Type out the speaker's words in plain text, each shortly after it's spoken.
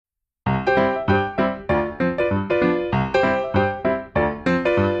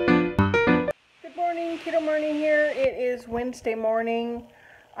is Wednesday morning.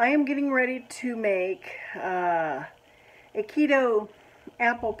 I am getting ready to make a keto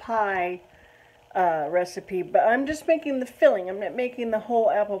apple pie recipe, but I'm just making the filling. I'm not making the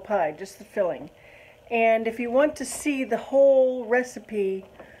whole apple pie, just the filling. And if you want to see the whole recipe,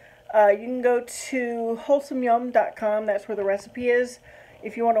 you can go to wholesomeyum.com. That's where the recipe is.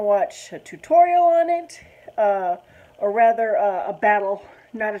 If you want to watch a tutorial on it, or rather a battle,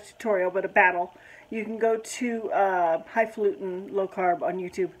 not a tutorial, but a battle, you can go to Highfalutin Low Carb on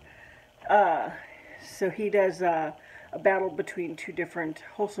YouTube. So he does a battle between two different.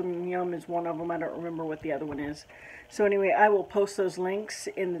 Wholesome Yum is one of them. I don't remember what the other one is. So anyway, I will post those links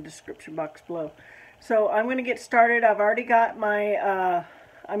in the description box below. So I'm going to get started. I've already got my,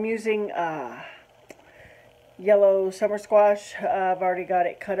 I'm using yellow summer squash. I've already got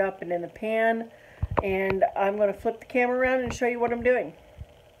it cut up and in the pan. And I'm going to flip the camera around and show you what I'm doing.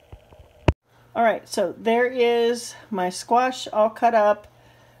 Alright, so there is my squash all cut up.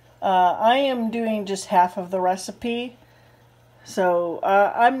 I am doing just half of the recipe. So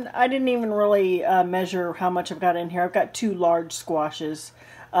I didn't even really measure how much I've got in here. I've got 2 large squashes.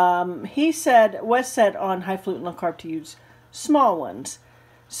 Wes said on Highfalutin Low Carb to use small ones.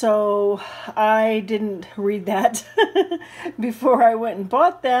 So I didn't read that before I went and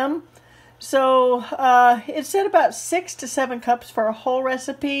bought them. So it said about 6 to 7 cups for a whole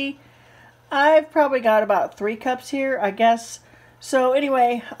recipe. I've probably got about 3 cups here, I guess. So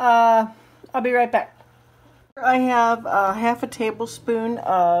anyway, I'll be right back. I have half a tablespoon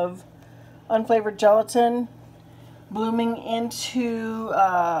of unflavored gelatin blooming into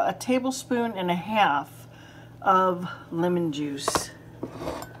a tablespoon and a half of lemon juice.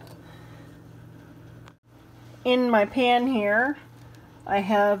 In my pan here, I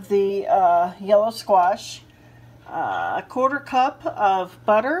have the yellow squash, a 1/4 cup of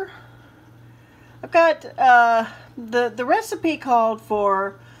butter. I've got the recipe called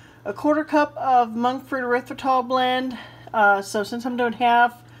for a 1/4 cup of monk fruit erythritol blend. So since I'm doing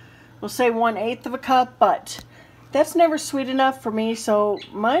half, we'll say 1/8 of a cup, but that's never sweet enough for me, so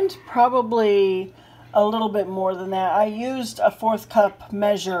mine's probably a little bit more than that. I used a 1/4 cup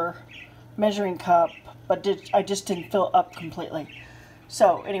measuring cup, but I just didn't fill up completely.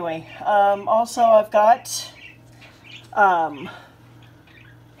 So anyway, also I've got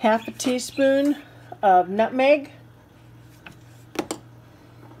half a teaspoon of nutmeg,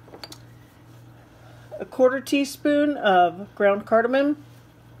 a 1/4 teaspoon of ground cardamom,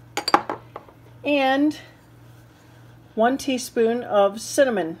 and 1 teaspoon of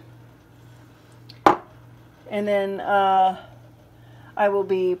cinnamon. And then I will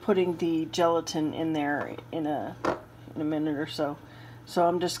be putting the gelatin in there in a minute or so. So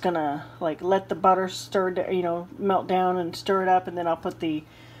I'm just gonna let the butter stir, melt down and stir it up, and then I'll put the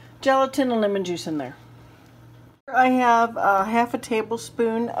gelatin and lemon juice in there. I have half a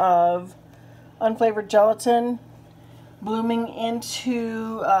tablespoon of unflavored gelatin blooming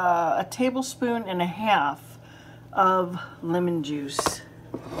into a tablespoon and a half of lemon juice.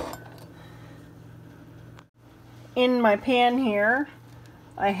 In my pan here,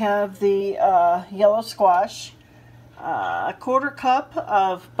 I have the yellow squash, a 1/4 cup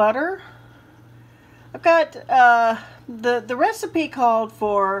of butter. I've got the recipe called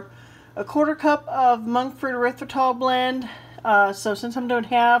for a 1/4 cup of monk fruit erythritol blend. So since I'm doing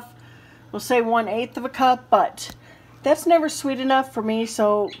half, we'll say 1/8 of a cup, but that's never sweet enough for me,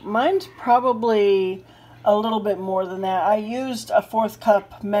 so mine's probably a little bit more than that. I used a 1/4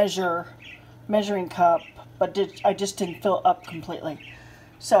 cup measuring cup, but I just didn't fill up completely.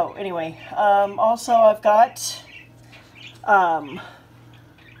 So anyway, also I've got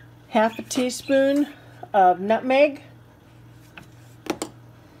half a teaspoon of nutmeg,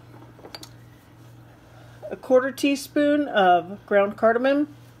 a 1/4 teaspoon of ground cardamom,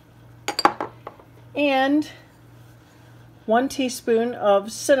 and 1 teaspoon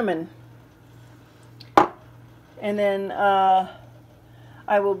of cinnamon. And then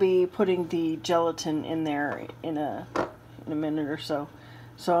I will be putting the gelatin in there in a minute or so.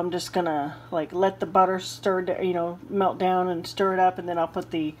 So I'm just gonna let the butter stir, melt down and stir it up, and then I'll put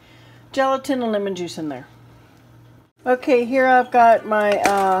the gelatin and lemon juice in there. Okay, here I've got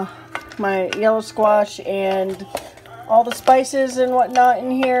my my yellow squash and all the spices and whatnot in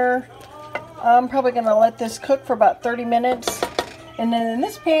here. I'm probably gonna let this cook for about 30 minutes. And then in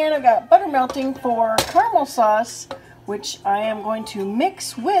this pan I've got butter melting for caramel sauce, which I am going to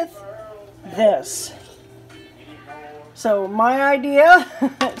mix with this. So my idea,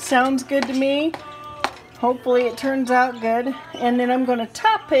 it sounds good to me. Hopefully it turns out good. And then I'm going to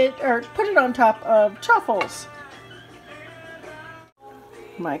top it, or put it on top of truffles.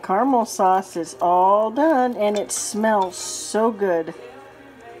 My caramel sauce is all done, and it smells so good.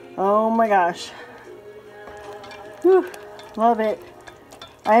 Oh my gosh. Whew, love it.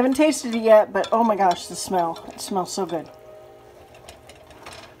 I haven't tasted it yet, but oh my gosh, the smell. It smells so good.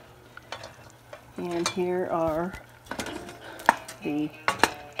 And here are the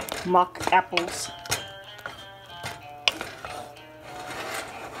mock apples.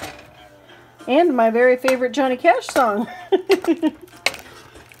 And my very favorite Johnny Cash song.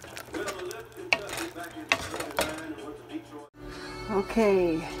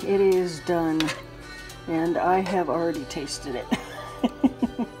 Okay, it is done. And I have already tasted it.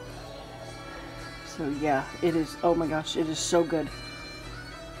 So yeah, it is, oh my gosh, it is so good.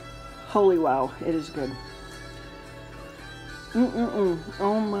 Holy wow, it is good.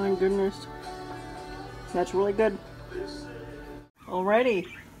 Oh my goodness. That's really good. Alrighty,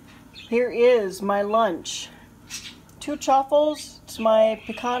 here is my lunch. 2 chaffles. It's my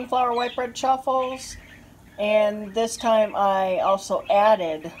pecan flour white bread chaffles. And this time I also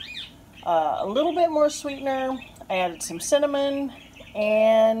added a little bit more sweetener. I added some cinnamon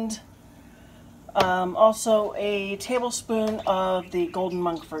and also a tablespoon of the golden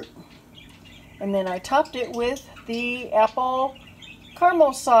monk fruit. And then I topped it with the apple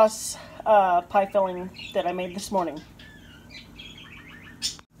caramel sauce pie filling that I made this morning.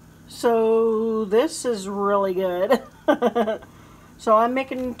 So this is really good. So I'm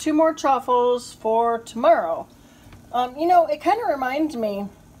making 2 more chaffles for tomorrow. You know, it kind of reminds me,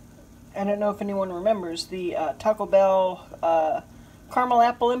 I don't know if anyone remembers, the Taco Bell caramel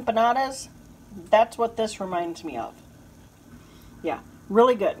apple empanadas. That's what this reminds me of. Yeah,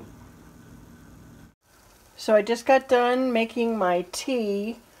 really good. So I just got done making my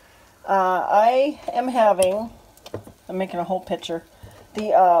tea. I am having, I'm making a whole pitcher,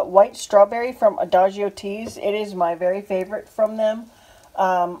 the white strawberry from Adagio Teas. It is my very favorite from them.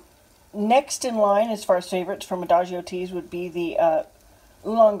 Next in line as far as favorites from Adagio Teas would be the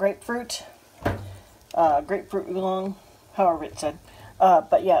oolong grapefruit. Grapefruit oolong, however it's said.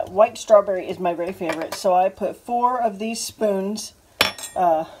 But yeah, white strawberry is my very favorite. So I put 4 of these spoons,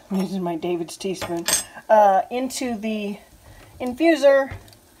 using my David's teaspoon, into the infuser.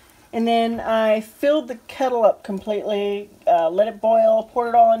 And then I filled the kettle up completely, let it boil, poured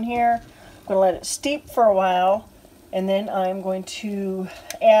it all in here. I'm going to let it steep for a while. And then I'm going to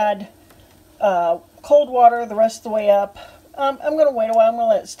add cold water the rest of the way up. I'm going to wait a while. I'm going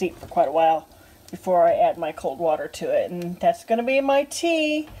to let it steep for quite a while before I add my cold water to it. And that's going to be my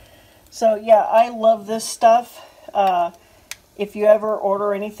tea. So yeah, I love this stuff. If you ever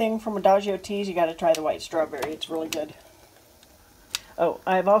order anything from Adagio Teas, you got to try the white strawberry. It's really good. Oh,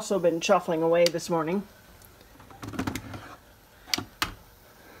 I've also been shuffling away this morning.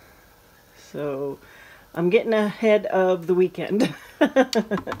 So I'm getting ahead of the weekend.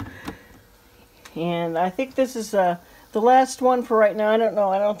 And I think this is the last one for right now. I don't know.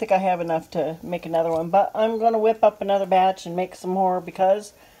 I don't think I have enough to make another one. But I'm going to whip up another batch and make some more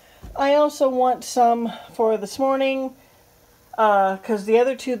because I also want some for this morning. Because the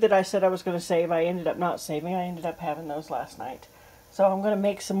other 2 that I said I was going to save, I ended up not saving. I ended up having those last night. So I'm going to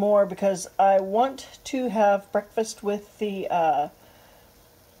make some more because I want to have breakfast with the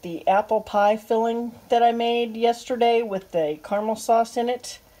apple pie filling that I made yesterday with the caramel sauce in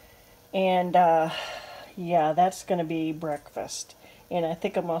it. And yeah, that's going to be breakfast. And I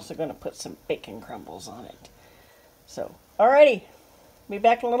think I'm also going to put some bacon crumbles on it. So, alrighty. Be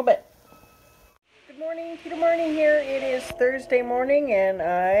back in a little bit. Good morning, Keto Morning here. It is Thursday morning and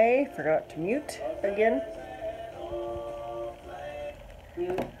I forgot to mute again.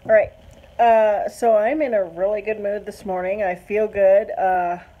 Alright, so I'm in a really good mood this morning. I feel good.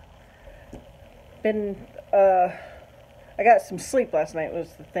 I got some sleep last night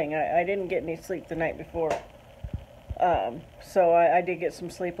was the thing. I didn't get any sleep the night before. So I did get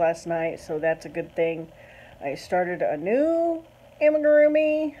some sleep last night, so that's a good thing. I started a new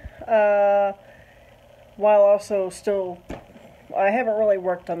amigurumi, while also still, I haven't really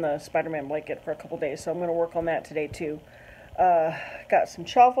worked on the Spider-Man blanket for a couple days, so I'm going to work on that today too. Got some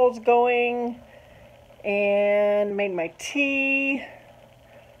chaffles going and made my tea.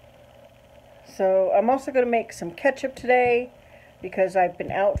 So I'm also going to make some ketchup today because I've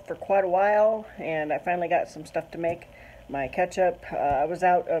been out for quite a while and I finally got some stuff to make my ketchup. I was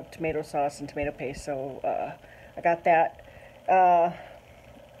out of tomato sauce and tomato paste, so I got that.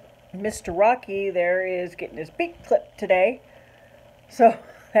 Mr. Rocky there is getting his beak clipped today, so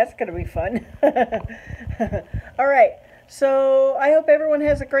that's going to be fun. Alright. So, I hope everyone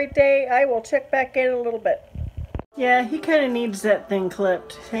has a great day. I will check back in a little bit. Yeah, he kind of needs that thing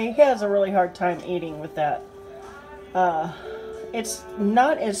clipped. He has a really hard time eating with that. it's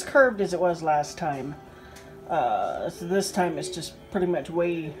not as curved as it was last time. So this time it's just pretty much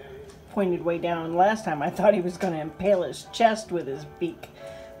pointed way down. Last time I thought he was going to impale his chest with his beak,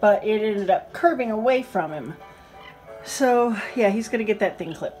 but it ended up curving away from him. So yeah, he's going to get that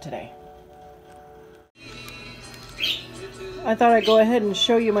thing clipped today. I thought I'd go ahead and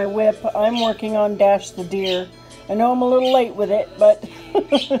show you my whip. I'm working on Dash the Deer. I know I'm a little late with it, but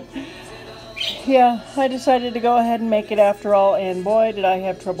yeah, I decided to go ahead and make it after all, and boy did I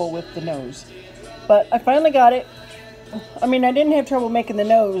have trouble with the nose. But I finally got it. I mean, I didn't have trouble making the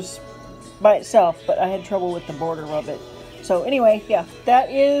nose by itself, but I had trouble with the border of it. So anyway, yeah,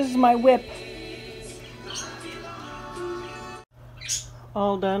 that is my whip.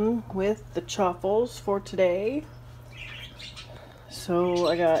 All done with the chaffles for today. So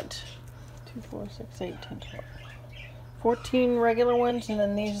I got 2, 4, 6, 8, 10, 12, 14 regular ones, and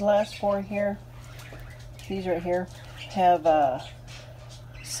then these last 4 here, these right here, have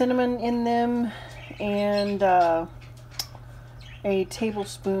cinnamon in them, and a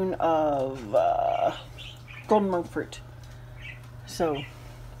tablespoon of golden monk fruit. So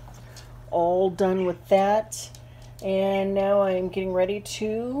all done with that, and now I'm getting ready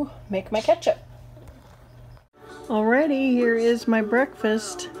to make my ketchup. Alrighty, here is my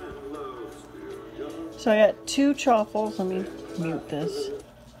breakfast. So I got 2 chaffles. Let me mute this.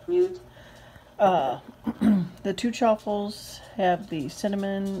 Mute. The 2 chaffles have the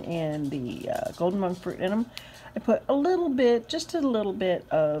cinnamon and the golden monk fruit in them. I put a little bit, just a little bit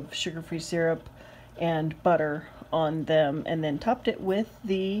of sugar-free syrup and butter on them, and then topped it with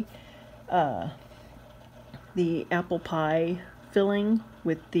the apple pie filling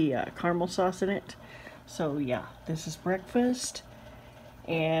with the caramel sauce in it. So yeah, this is breakfast,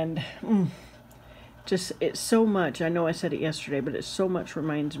 and just, it's so much, I know I said it yesterday, but it so much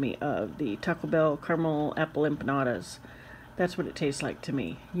reminds me of the Taco Bell caramel apple empanadas. That's what it tastes like to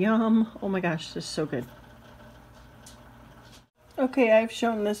me. Yum! Oh my gosh, this is so good. Okay, I've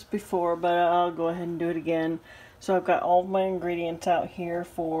shown this before, but I'll go ahead and do it again. So I've got all of my ingredients out here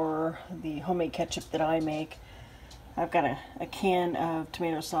for the homemade ketchup that I make. I've got a can of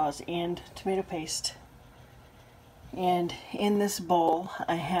tomato sauce and tomato paste. And in this bowl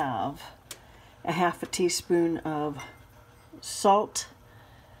I have a half a teaspoon of salt,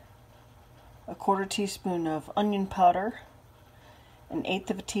 a 1/4 teaspoon of onion powder, 1/8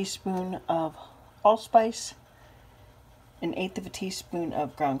 of a teaspoon of allspice, 1/8 of a teaspoon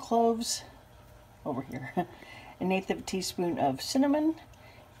of ground cloves, over here, 1/8 of a teaspoon of cinnamon,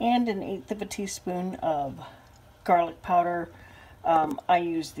 and 1/8 of a teaspoon of garlic powder. I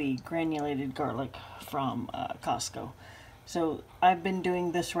use the granulated garlic from Costco. So I've been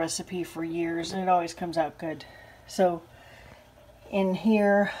doing this recipe for years, and it always comes out good. So in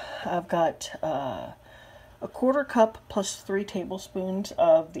here I've got a 1/4 cup plus 3 tablespoons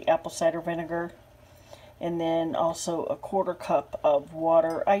of the apple cider vinegar, and then also a 1/4 cup of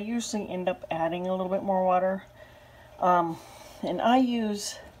water. I usually end up adding a little bit more water, and I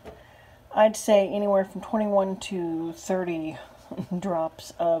use, I'd say, anywhere from 21 to 30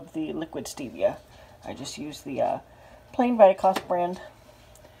 drops of the liquid stevia. I just use the plain Vitacost brand.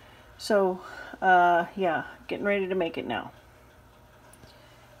 So yeah, getting ready to make it now.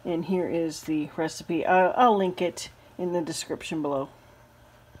 And here is the recipe. I'll link it in the description below.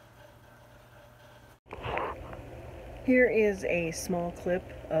 Here is a small clip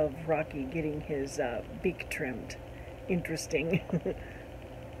of Rocky getting his beak trimmed. Interesting.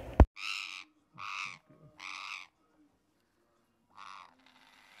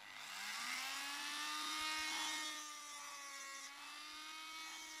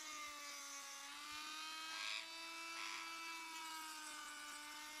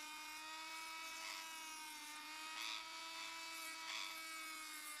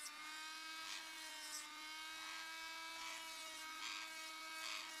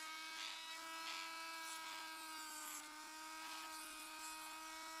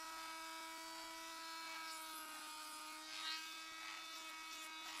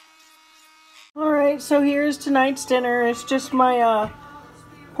 Alright, so here's tonight's dinner. It's just my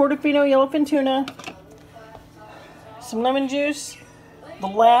Portofino yellowfin tuna, some lemon juice, the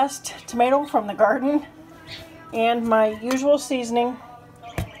last tomato from the garden, and my usual seasoning.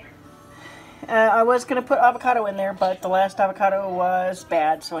 I was going to put avocado in there, but the last avocado was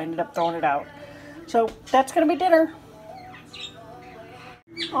bad, so I ended up throwing it out. So that's going to be dinner.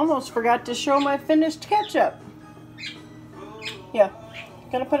 Almost forgot to show my finished ketchup. Yeah,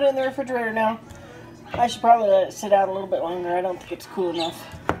 gonna put it in the refrigerator now. I should probably let it sit out a little bit longer. I don't think it's cool enough.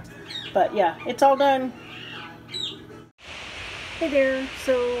 But yeah, it's all done. Hey there,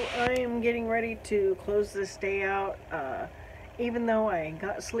 so I am getting ready to close this day out. Even though I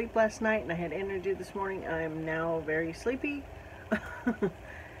got sleep last night and I had energy this morning, I am now very sleepy.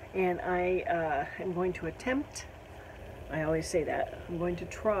 And I am going to attempt, I always say that, I'm going to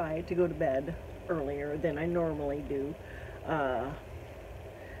try to go to bed earlier than I normally do. So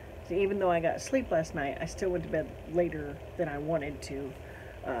even though I got sleep last night, I still went to bed later than I wanted to.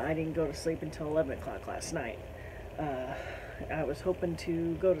 I didn't go to sleep until 11 o'clock last night. I was hoping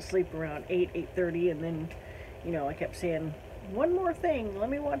to go to sleep around 8:30, and then, you know, I kept saying, one more thing, let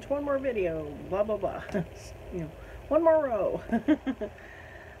me watch one more video, blah, blah, blah. You know, one more row.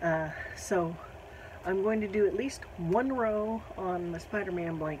 So I'm going to do at least one row on the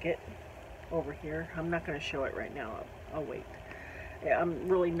Spider-Man blanket over here. I'm not going to show it right now. I'll wait. I'm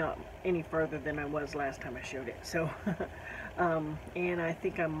really not any further than I was last time I showed it. So, and I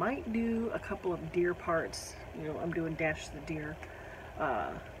think I might do a couple of deer parts. You know, I'm doing Dash the Deer,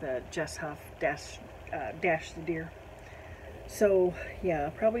 the Jess Huff Dash the Deer. So, yeah,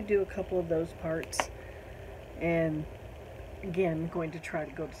 I'll probably do a couple of those parts. And again, going to try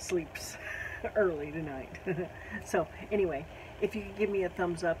to go to sleep early tonight. So, anyway, if you could give me a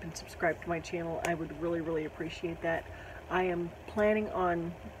thumbs up and subscribe to my channel, I would really, really appreciate that. I am planning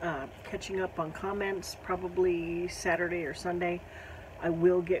on catching up on comments probably Saturday or Sunday. I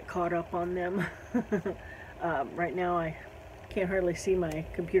will get caught up on them. Right now I can't hardly see my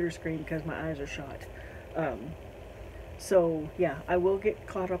computer screen because my eyes are shot. So yeah, I will get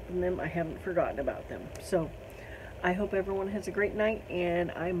caught up in them. I haven't forgotten about them. So I hope everyone has a great night,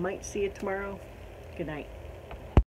 and I might see you tomorrow. Good night.